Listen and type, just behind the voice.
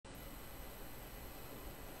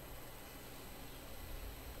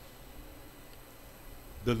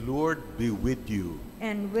The Lord be with you.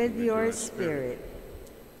 And with your spirit.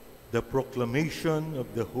 The proclamation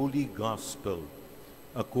of the Holy Gospel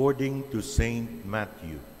according to Saint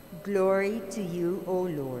Matthew. Glory to you, O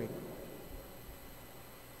Lord.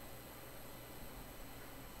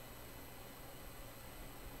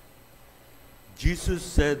 Jesus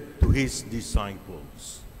said to his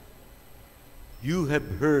disciples, "You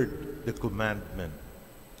have heard the commandment,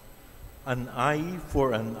 an eye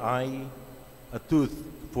for an eye, a tooth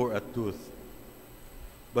for a tooth.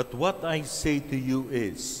 But what I say to you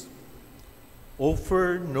is,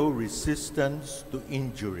 offer no resistance to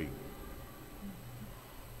injury.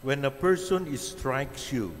 When a person strikes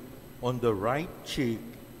you on the right cheek,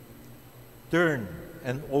 turn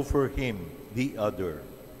and offer him the other.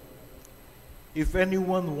 If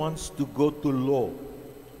anyone wants to go to law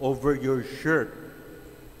over your shirt,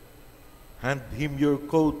 hand him your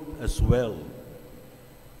coat as well.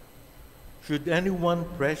 Should anyone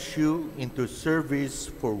press you into service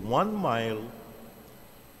for 1 mile,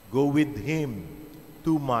 go with him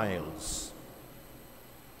 2 miles.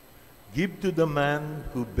 Give to the man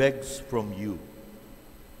who begs from you.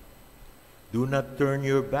 Do not turn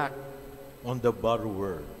your back on the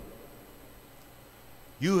borrower.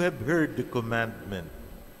 You have heard the commandment,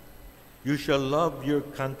 you shall love your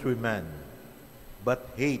countrymen,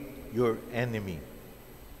 but hate your enemy.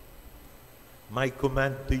 My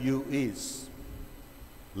command to you is,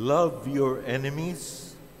 love your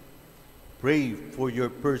enemies, pray for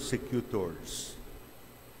your persecutors.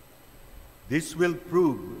 This will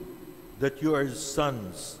prove that you are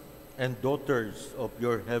sons and daughters of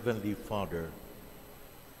your heavenly Father.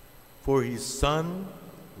 For his sun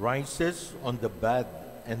rises on the bad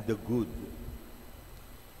and the good.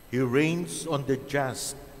 He reigns on the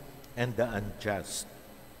just and the unjust.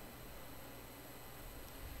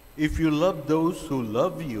 If you love those who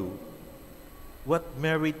love you, what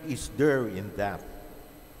merit is there in that?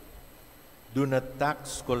 Do not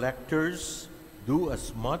tax collectors do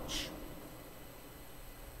as much?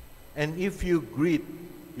 And if you greet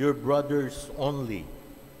your brothers only,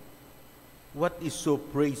 what is so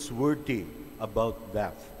praiseworthy about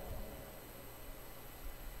that?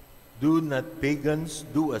 Do not pagans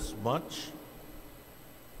do as much?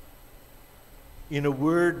 In a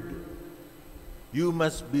word, you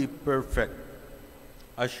must be perfect,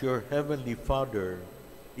 as your heavenly Father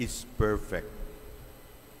is perfect.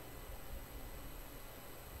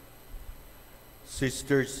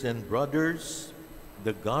 Sisters and brothers,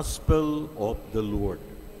 the Gospel of the Lord.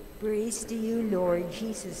 Praise to you, Lord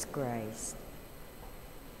Jesus Christ.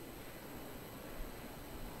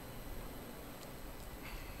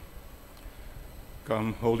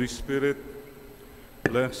 Come, Holy Spirit,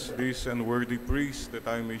 bless this unworthy priest, that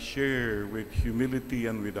I may share with humility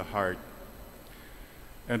and with a heart,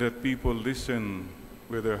 and that people listen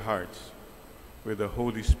with their hearts, with the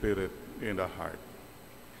Holy Spirit in the heart.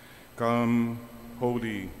 Come,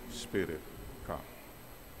 Holy Spirit, come.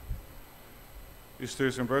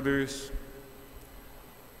 Sisters and brothers,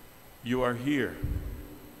 you are here.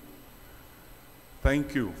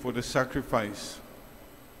 Thank you for the sacrifice,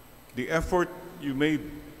 the effort you made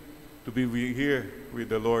to be here with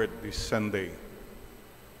the Lord this Sunday.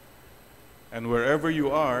 And wherever you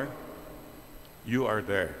are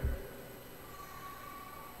there.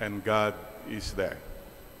 And God is there.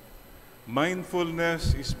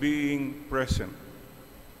 Mindfulness is being present.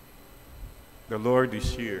 The Lord is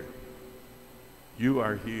here. You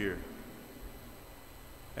are here.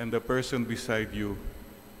 And the person beside you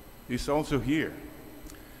is also here.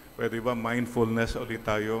 Pwede ba mindfulness ulit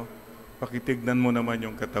tayo? Pakitignan mo naman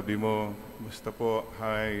yung katabi mo. Basta po,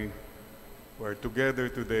 hi. We're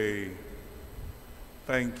together today.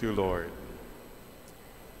 Thank you, Lord.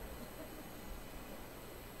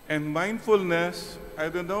 And mindfulness,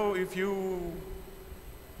 I don't know if you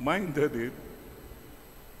minded it.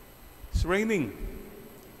 It's raining,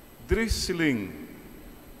 drizzling.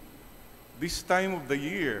 This time of the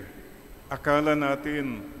year, akala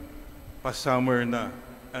natin pa-summer na.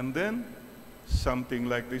 And then, something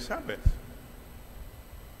like this happens.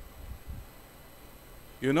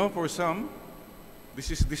 You know, for some,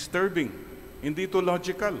 this is disturbing. Hindi to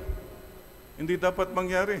logical. Hindi dapat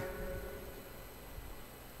mangyari.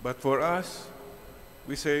 But for us,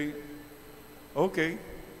 we say, okay,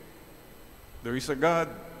 there is a God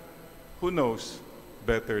who knows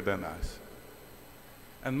better than us.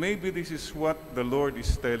 And maybe this is what the Lord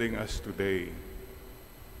is telling us today.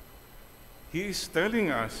 He is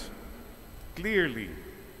telling us clearly,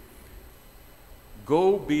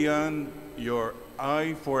 go beyond your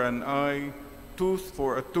eye for an eye, tooth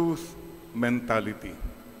for a tooth mentality.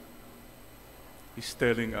 He's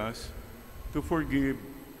telling us to forgive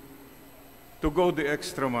to go the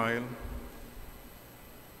extra mile,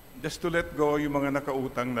 just to let go yung mga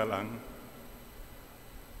nakautang na lang.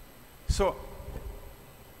 So,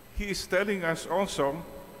 he is telling us also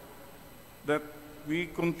that we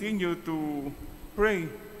continue to pray,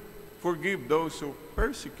 forgive those who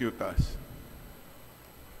persecute us.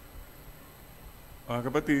 Mga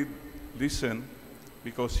kapatid, listen,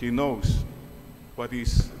 because he knows what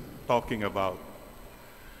he's talking about.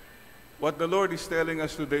 What the Lord is telling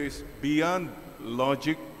us today is beyond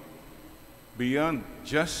logic, beyond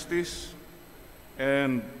justice,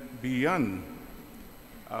 and beyond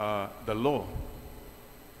the law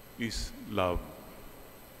is love.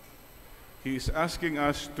 He is asking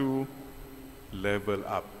us to level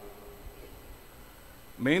up.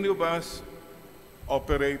 Many of us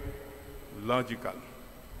operate logical.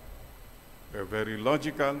 We're very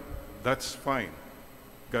logical. That's fine.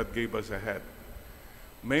 God gave us a head.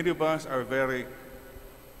 Many of us are very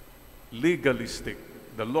legalistic.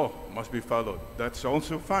 The law must be followed. That's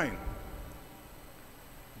also fine.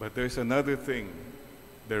 But there's another thing,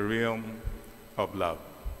 the realm of love.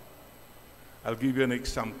 I'll give you an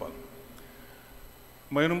example.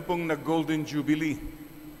 Mayroon pong nag-golden jubilee,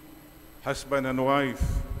 husband and wife.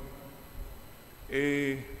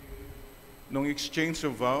 Nung exchange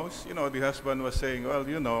of vows, the husband was saying, well,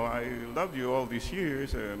 I loved you all these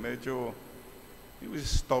years. Medyo, he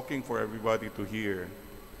was talking for everybody to hear.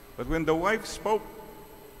 But when the wife spoke,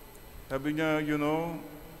 sabi niya, you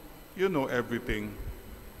know everything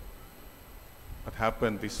what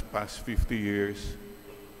happened these past 50 years.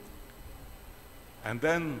 And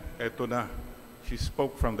then, eto na, she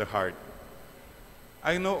spoke from the heart.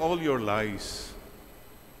 I know all your lies.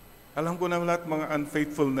 Alam ko na lahat mga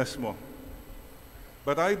unfaithfulness mo.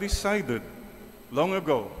 But I decided long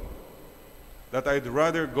ago that I'd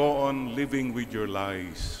rather go on living with your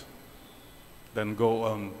lies than go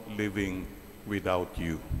on living without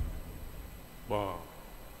you. Wow.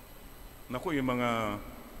 Naku, yung mga,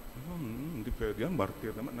 hindi pwede yan,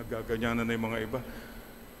 martir naman, nagaganyanan na yung mga iba.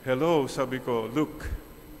 Hello, sabi ko, look,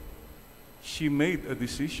 she made a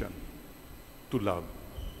decision to love.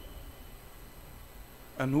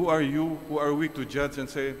 And who are you, who are we to judge and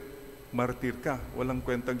say, martir ka, walang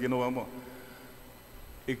kwentang ginawa mo.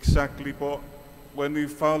 Exactly po, when we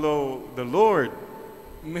follow the Lord,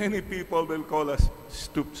 many people will call us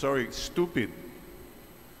stupid.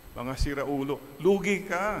 Mga siraulo. Lugi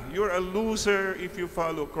ka. You're a loser if you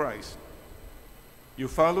follow Christ. You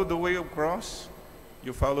follow the way of cross,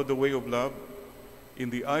 you follow the way of love. In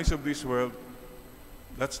the eyes of this world,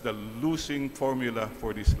 that's the losing formula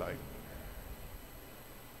for this life.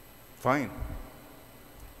 Fine.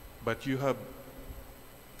 But you have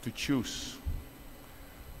to choose.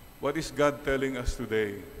 What is God telling us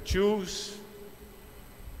today? Choose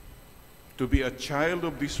to be a child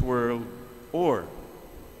of this world or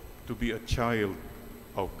to be a child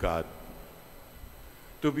of God.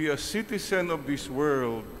 To be a citizen of this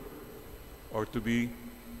world or to be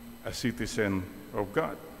a citizen of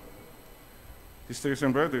God. Sisters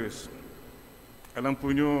and brothers, alam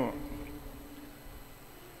po nyo,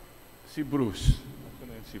 si Bruce,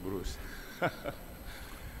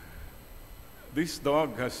 this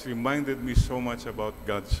dog has reminded me so much about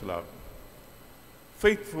God's love.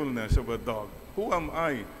 Faithfulness of a dog. Who am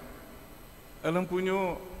I? Alam po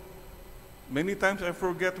nyo, many times I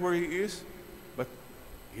forget where he is, but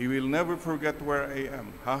he will never forget where I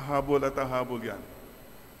am. Hahabol at hahabol yan.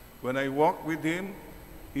 When I walk with him,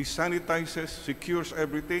 he sanitizes, secures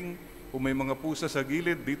everything. Kung may mga pusa sa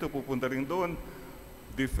gilid, dito pupunta rin doon,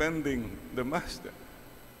 defending the master.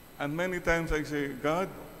 And many times I say, God,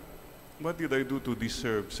 what did I do to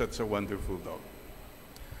deserve such a wonderful dog?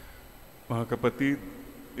 Mga kapatid,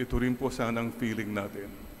 ito rin po sanang feeling natin.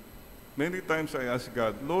 Many times I ask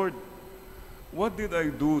God, Lord, what did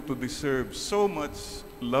I do to deserve so much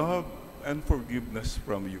love and forgiveness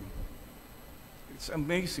from you? It's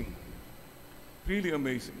amazing. Really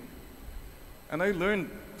amazing. And I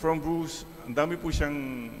learned from Bruce, ang dami po siyang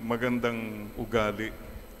magandang ugali.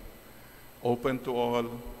 Open to all,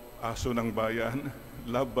 aso ng bayan,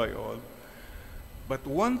 loved by all. But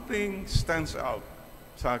one thing stands out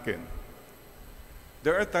sa akin.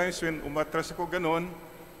 There are times when umatras ako ganon,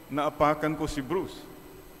 naapakan ko si Bruce.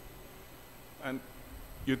 And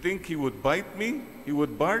you think he would bite me? He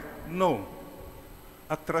would bark? No.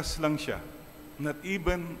 Atras lang siya. Not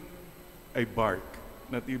even a bark.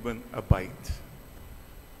 Not even a bite.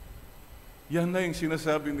 Yan na yung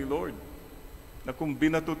sinasabi ni Lord. Na kung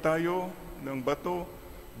binato tayo ng bato,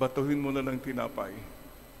 batuhin mo na ng tinapay.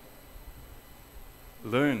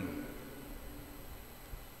 Learn.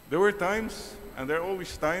 There were times, and there are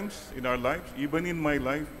always times in our lives, even in my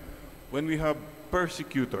life, when we have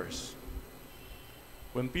persecutors,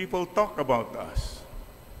 when people talk about us,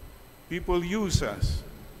 people use us,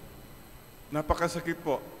 napakasakit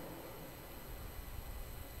po.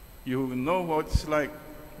 You know what it's like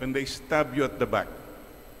when they stab you at the back.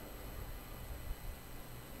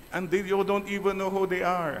 And you don't even know who they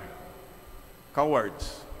are.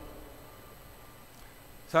 Cowards.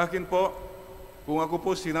 Sa akin po, kung ako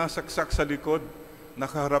po sinasaksak sa likod,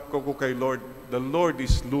 nakaharap ko kay Lord, the Lord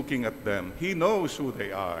is looking at them. He knows who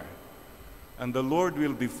they are. And the Lord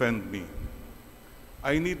will defend me.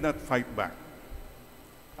 I need not fight back.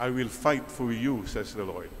 I will fight for you, says the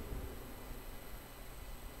Lord.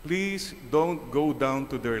 Please don't go down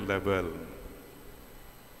to their level.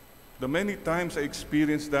 The many times I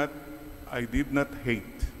experienced that, I did not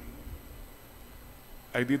hate.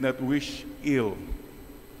 I did not wish ill.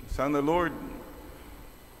 Sana, Lord,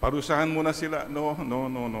 parusahan mo na sila. No.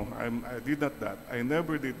 I did not that. I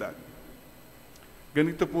never did that.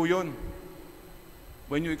 Ganito po yun.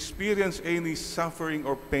 When you experience any suffering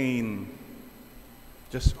or pain,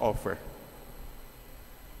 just offer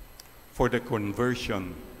for the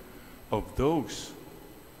conversion of those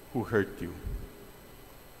who hurt you.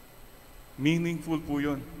 Meaningful po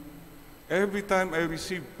yun. Every time I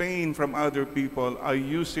receive pain from other people, I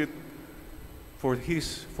use it for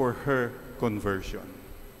her conversion.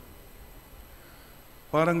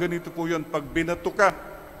 Parang ganito po yun, pag binato ka,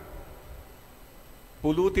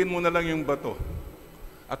 pulutin mo na lang yung bato.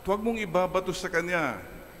 At huwag mong ibabato sa kanya,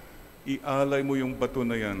 ialay mo yung bato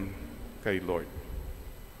na yan kay Lord.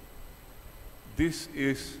 This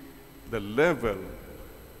is the level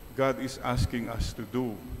God is asking us to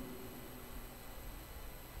do.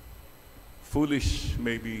 Foolish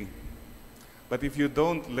maybe, but if you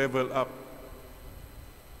don't level up,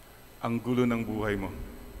 ang gulo ng buhay mo.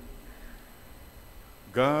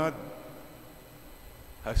 God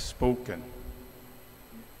has spoken.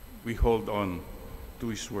 We hold on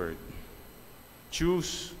to His word.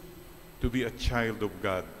 Choose to be a child of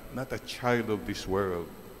God, not a child of this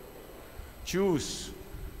world. Choose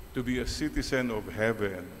to be a citizen of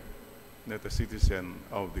heaven, not a citizen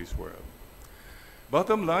of this world.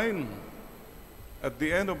 Bottom line, at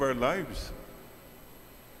the end of our lives,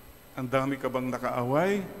 ang dami ka bang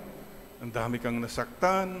nakaaway? Ang dami kang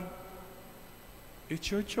nasaktan? It's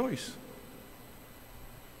your choice.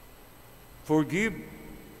 Forgive,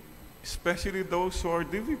 especially those who are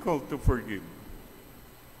difficult to forgive.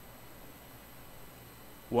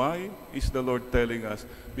 Why is the Lord telling us?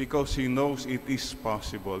 Because He knows it is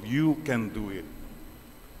possible. You can do it.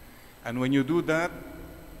 And when you do that,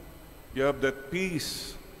 you have that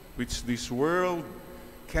peace which this world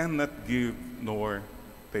cannot give nor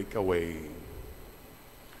take away.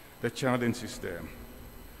 The challenge is there.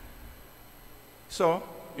 So,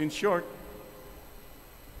 in short,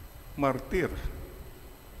 martyrdom.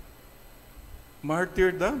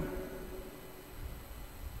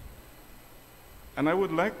 And I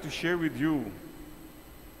would like to share with you,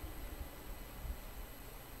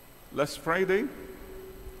 last Friday,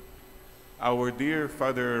 our dear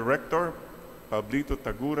Father Rector, Pablito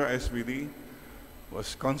Tagura, SVD,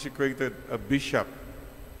 was consecrated a bishop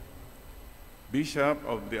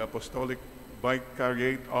of the Apostolic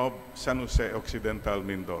Vicariate of San Jose Occidental,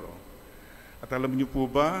 Mindoro. At alam niyo po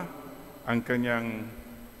ba ang kanyang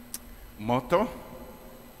motto?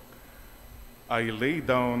 I lay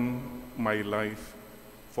down my life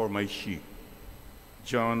for my sheep.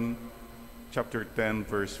 John chapter 10,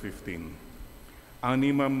 verse 15.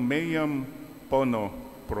 Animam meam pono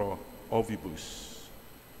pro ovibus.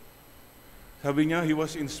 Sabi niya, he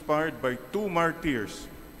was inspired by two martyrs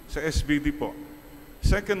sa SVD po.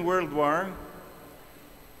 Second World War,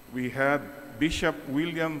 we had Bishop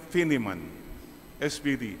William Finneman,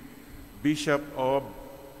 SVD, Bishop of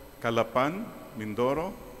Calapan,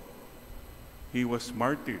 Mindoro. He was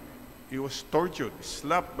martyred. He was tortured,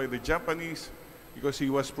 slapped by the Japanese because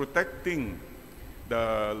he was protecting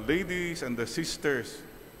the ladies and the sisters.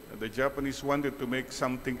 The Japanese wanted to make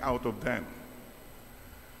something out of them.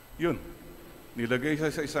 Yun. Nilagay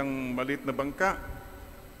siya sa isang maliit na bangka,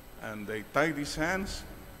 and they tied his hands,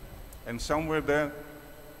 and somewhere there,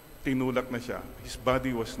 tinulak na siya. His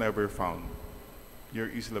body was never found near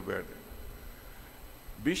Isla Verde.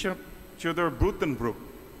 Bishop Theodore Brutenbrook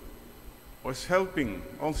was helping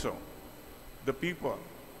also the people,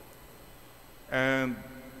 and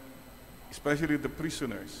especially the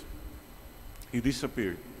prisoners. He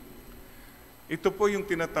disappeared. Ito po yung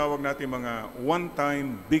tinatawag natin mga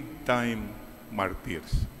one-time, big-time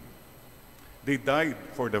martyrs. They died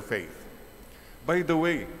for the faith. By the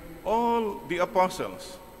way, all the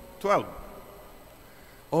apostles, 12,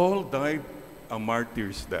 all died a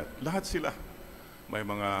martyr's death. Lahat sila. May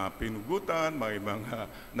mga pinugutan, may mga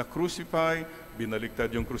na-crucify, binaliktad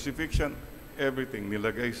yung crucifixion, everything.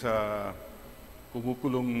 Nilagay sa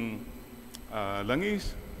kumukulong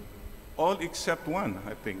langis. All except one,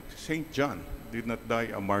 I think, St. John did not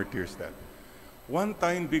die a martyr's death. One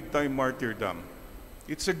time, big time martyrdom.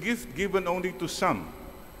 It's a gift given only to some.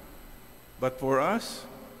 But for us,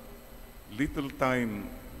 little time,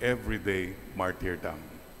 everyday martyrdom.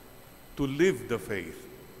 To live the faith.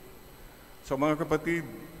 So mga kapatid,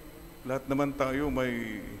 lahat naman tayo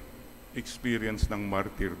may experience ng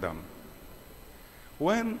martyrdom.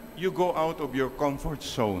 When you go out of your comfort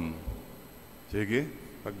zone, sige,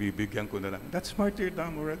 pagbibigyan ko na lang. That's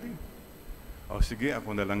martyrdom already. O sige,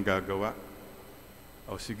 ako na lang gagawa.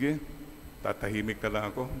 O sige, tatahimik na lang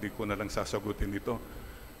ako, hindi ko na lang sasagutin ito.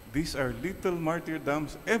 These are little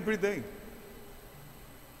martyrdoms every day.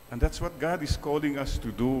 And that's what God is calling us to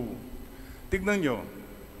do. Tignan nyo,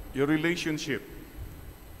 your relationship,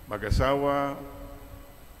 mag-asawa,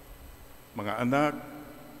 mga anak,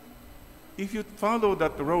 if you follow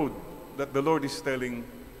that road that the Lord is telling,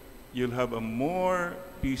 you'll have a more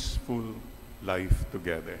peaceful life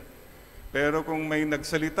together. Pero kung may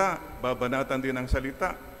nagsalita, babanatan din ang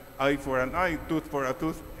salita. Eye for an eye, tooth for a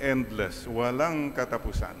tooth, endless. Walang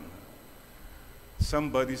katapusan.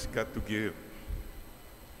 Somebody's got to give.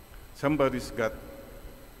 Somebody's got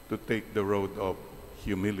to take the road of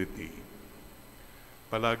humility.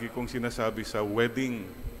 Palagi kong sinasabi sa wedding,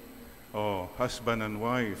 husband and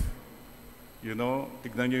wife, you know,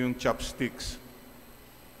 tignan nyo yung chopsticks.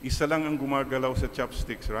 Isa lang ang gumagalaw sa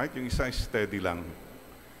chopsticks, right? Yung isa steady lang.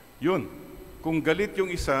 Yun. Kung galit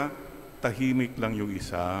yung isa, tahimik lang yung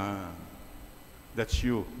isa. That's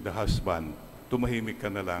you, the husband. Tumahimik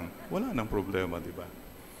ka na lang. Wala nang problema, di ba?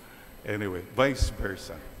 Anyway, vice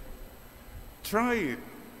versa. Try it.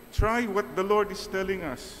 Try what the Lord is telling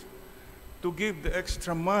us. To give the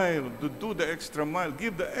extra mile, to do the extra mile,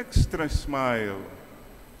 give the extra smile.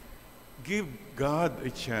 Give God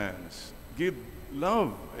a chance. Give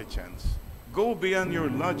love a chance. Go beyond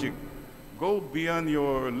your logic. Go beyond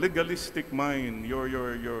your legalistic mind,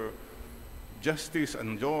 your justice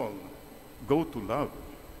and all. Go to love.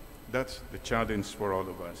 That's the challenge for all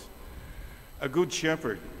of us. A good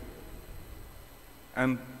shepherd.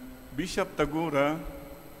 And Bishop 𝗕𝗲𝘚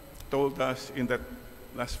told us in that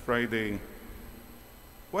last Friday,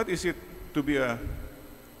 what is it to be a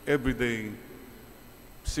everyday,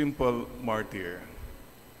 simple martyr?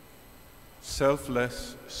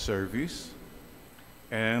 Selfless service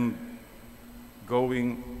and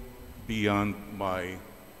going beyond my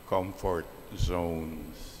comfort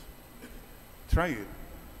zones. Try it.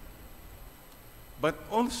 But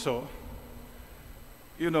also,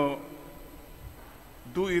 you know,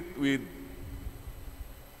 do it with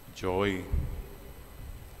joy.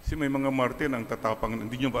 Kasi may mga martir ang tatapang,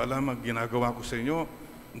 hindi nyo ba alam ang ginagawa ko sa inyo?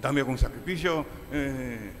 Ang dami akong sakripisyo.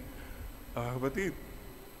 Kapatid,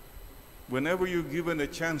 whenever you're given a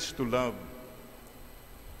chance to love,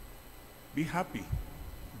 be happy.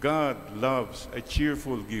 God loves a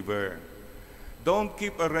cheerful giver. Don't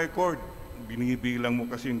keep a record. Binibilang mo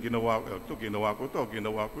kasi yung ginawa ko to, ginawa ko to,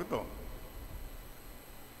 ginawa ko to.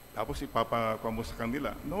 Tapos ipapakuha mo sa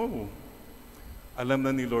kanila. No. Alam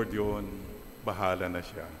na ni Lord yun. Bahala na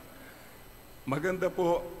siya. Maganda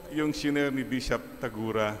po yung sinare ni Bishop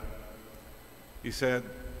𝗕𝗲𝘚. He said,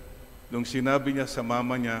 nung sinabi niya sa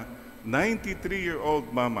mama niya, 93-year-old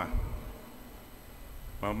mama,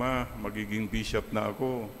 Mama, magiging bishop na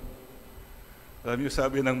ako. Alam niyo,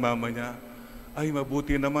 sabi ng mama niya, ay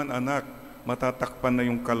mabuti naman anak, matatakpan na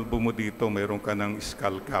yung kalbo mo dito, mayroon ka ng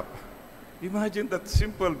skull cap. Imagine that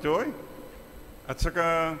simple joy. At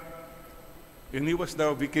saka, when he was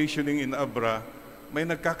now vacationing in Abra, may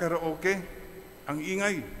nagkakaraoke. Ang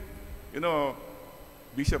ingay. You know,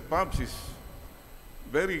 Bishop Pops is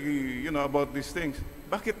very, about these things.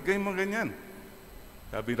 Bakit ganyan?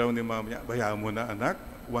 Sabi daw ni mama niya, bayaan mo na anak,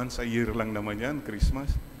 once a year lang naman yan,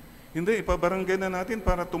 Christmas. Hindi, ipabarangay na natin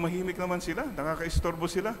para tumahimik naman sila,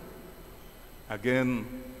 nakakaistorbo sila. Again,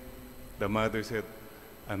 the mother said,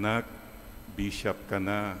 anak, bishop ka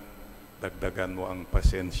na, dagdagan mo ang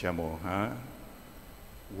pasensya mo, ha?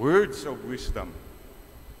 Words of wisdom.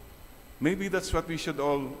 Maybe that's what we should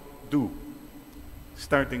all do,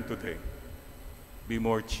 starting today. Be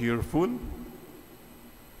more cheerful,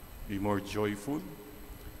 be more joyful,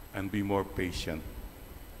 and be more patient.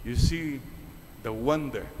 You see the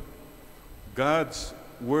wonder. God's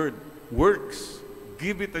word works.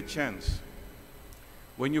 Give it a chance.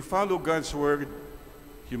 When you follow God's word,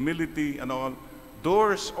 humility and all,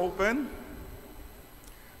 doors open,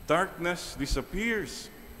 darkness disappears.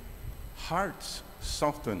 hearts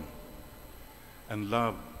soften, and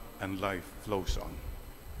love and life flows on.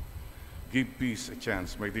 Give peace a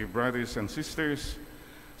chance, my dear brothers and sisters.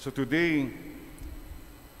 So today,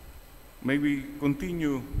 may we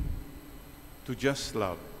continue to just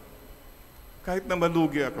love. Kahit na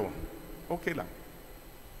malugi ako, okay lang.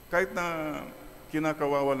 Kahit na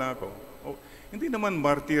kinakawawa na ako, hindi naman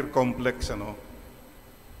martyr complex, ano?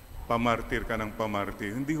 Pamartir ka ng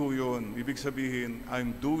pamartir. Hindi ho yun. Ibig sabihin,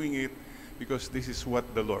 I'm doing it because this is what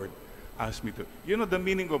the Lord asked me to. You know the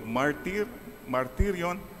meaning of martyr?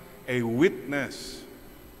 Martyrion? A witness.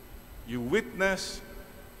 You witness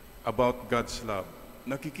about God's love.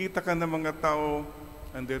 Nakikita ka ng mga tao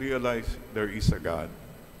and they realize there is a God.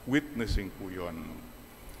 Witnessing po yun.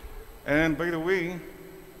 And by the way,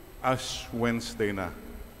 Ash Wednesday na.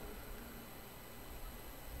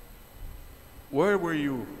 Where were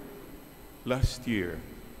you last year?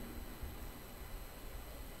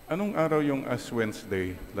 Anong araw yung Ash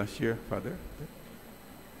Wednesday last year, Father?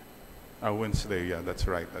 Wednesday, yeah, that's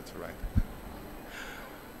right.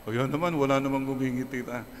 O yun naman, wala namang gumingiti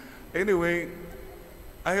na. Anyway,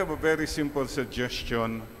 I have a very simple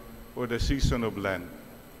suggestion for the season of Lent.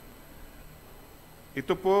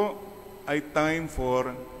 Ito po ay time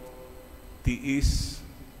for tiis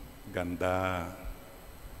ganda.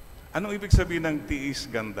 Anong ibig sabihin ng tiis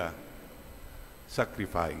ganda?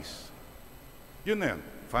 Sacrifice. Yun na yan.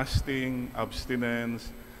 Fasting, abstinence,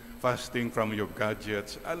 fasting from your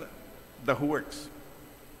gadgets, the works.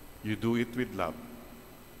 You do it with love.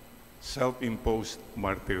 Self-imposed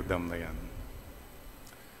martyrdom na yan.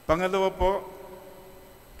 Pangalawa po,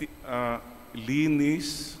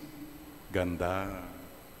 linis, ganda,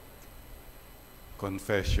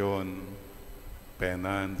 confession,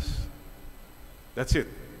 penance. That's it.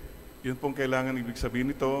 Yun pong kailangan ibig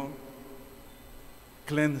sabihin nito,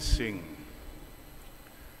 cleansing.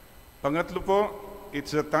 Pangatlo po,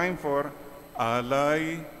 it's a time for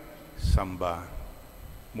alay samba.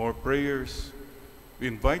 More prayers. We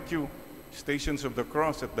invite you, Stations of the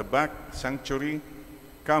Cross at the back, sanctuary.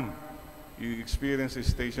 Come. You experience the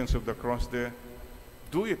Stations of the Cross there.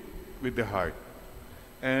 Do it with the heart.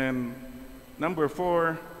 And number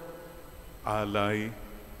 4, alay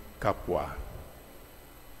kapwa.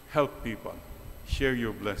 Help people. Share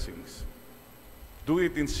your blessings. Do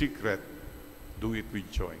it in secret. Do it with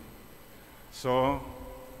joy. So,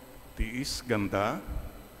 tiis ganda,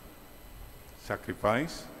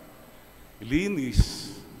 sacrifice,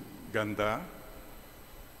 linis ganda,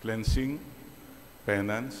 cleansing,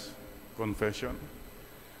 penance, confession,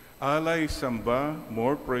 alay samba,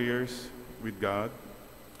 more prayers with God,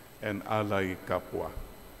 and alay kapwa.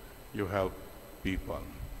 You help people.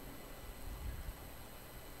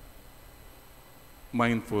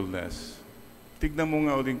 Mindfulness. Tignan mo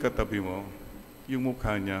nga uling katabi mo, yung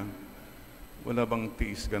mukha niya, wala bang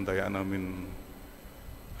tiis ganda yan namin?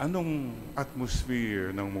 Anong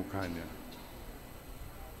atmosphere ng mukha niya?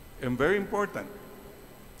 And very important.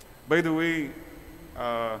 By the way,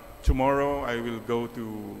 tomorrow I will go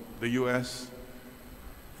to the U.S.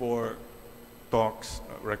 for talks,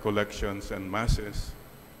 recollections, and masses.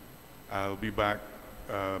 I'll be back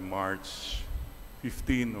March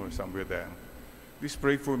 15 or somewhere there. Please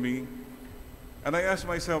pray for me. And I ask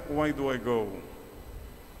myself, why do I go?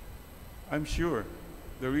 I'm sure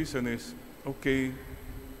the reason is, okay,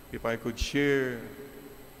 if I could share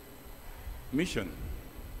mission,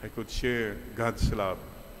 I could share God's love.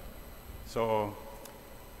 So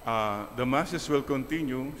the masses will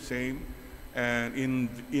continue, same, and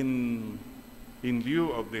in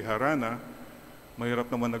lieu of the harana, mahirap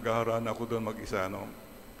naman nag-harana ako doon mag-isa, no?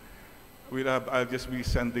 I'll just be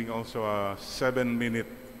sending also a 7-minute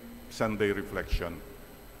Sunday reflection.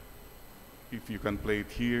 If you can play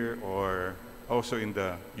it here or also in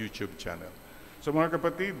the YouTube channel. So mga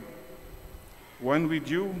kapatid, one with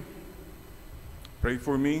you, pray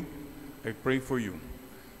for me, I pray for you.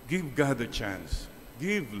 Give God a chance.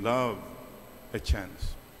 Give love a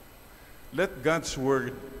chance. Let God's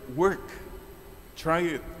word work.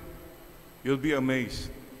 Try it. You'll be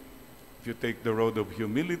amazed. If you take the road of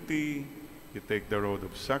humility, you take the road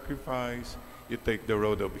of sacrifice, you take the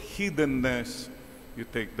road of hiddenness, you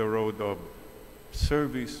take the road of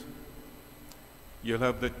service, you'll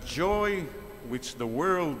have the joy which the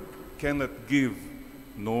world cannot give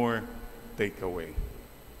nor take away.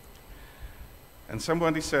 And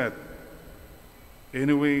somebody said,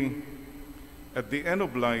 anyway, at the end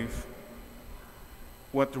of life,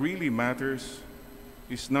 what really matters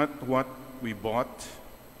is not what we bought,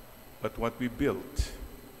 but what we built.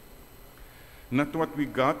 Not what we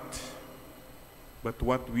got, but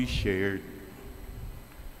what we shared.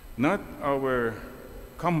 Not our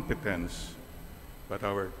competence, but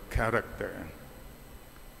our character.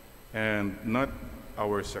 And not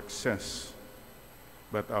our success,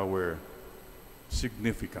 but our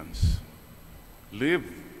significance. Live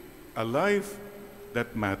a life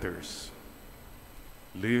that matters.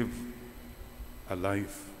 Live a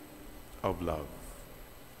life of love.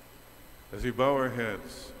 As we bow our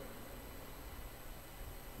heads,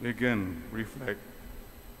 we again reflect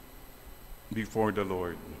before the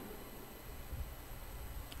Lord.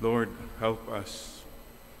 Lord, help us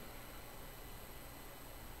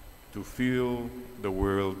to fill the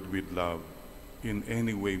world with love in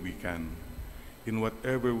any way we can, in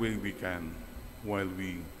whatever way we can, while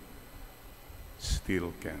we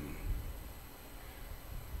still can.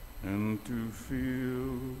 And to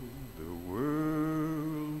fill the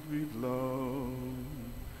world with love,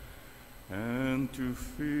 and to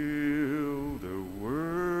fill the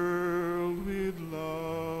world with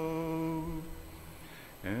love,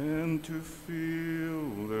 and to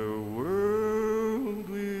fill the world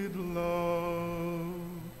with love,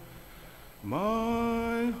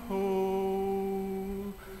 my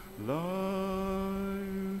whole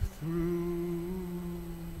life through.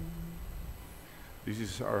 This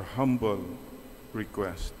is our humble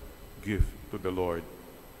request, gift to the Lord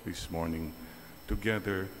this morning,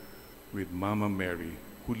 together with Mama Mary,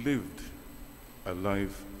 who lived a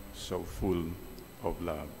life so full of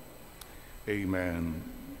love. Amen,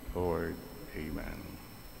 Lord, amen.